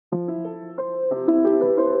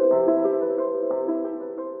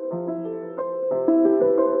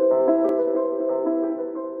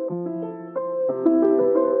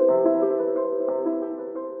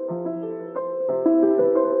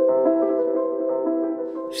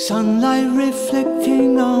Sunlight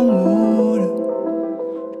reflecting on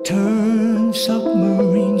water turns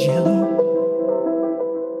submarines yellow.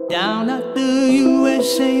 Down at the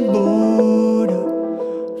USA border,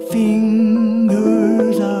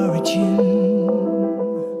 fingers are itching.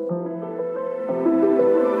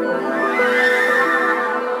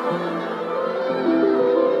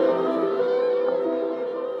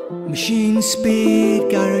 Machine speed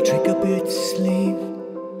got a trick up its sleeve.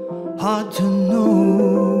 Hard to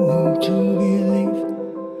know who to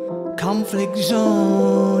believe. Conflict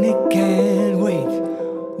zone, it can't wait.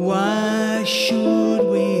 Why should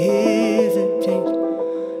we hesitate?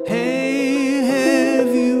 Hey,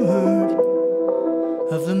 have you heard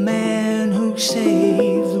of the man who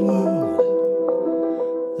saved the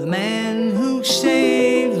world? The man who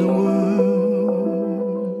saved the world.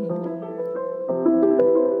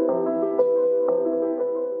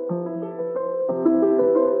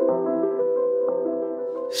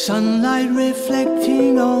 Sunlight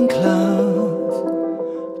reflecting on clouds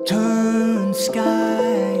turns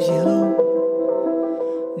skies yellow.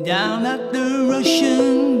 Down at the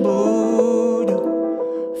Russian border,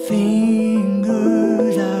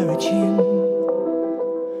 fingers are itching.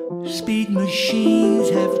 Speed machines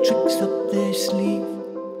have tricks up their sleeve.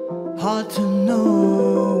 Hard to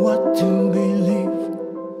know what to believe.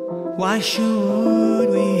 Why should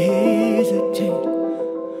we hesitate?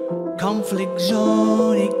 Conflict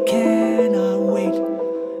zone, it cannot wait.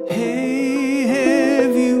 Hey,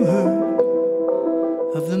 have you heard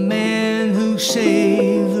of the man who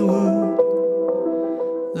saved the world?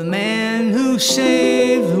 The man who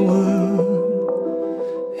saved the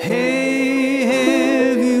world. Hey,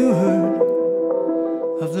 have you heard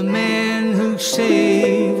of the man who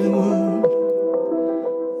saved the world?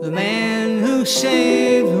 The man who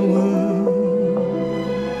saved the world.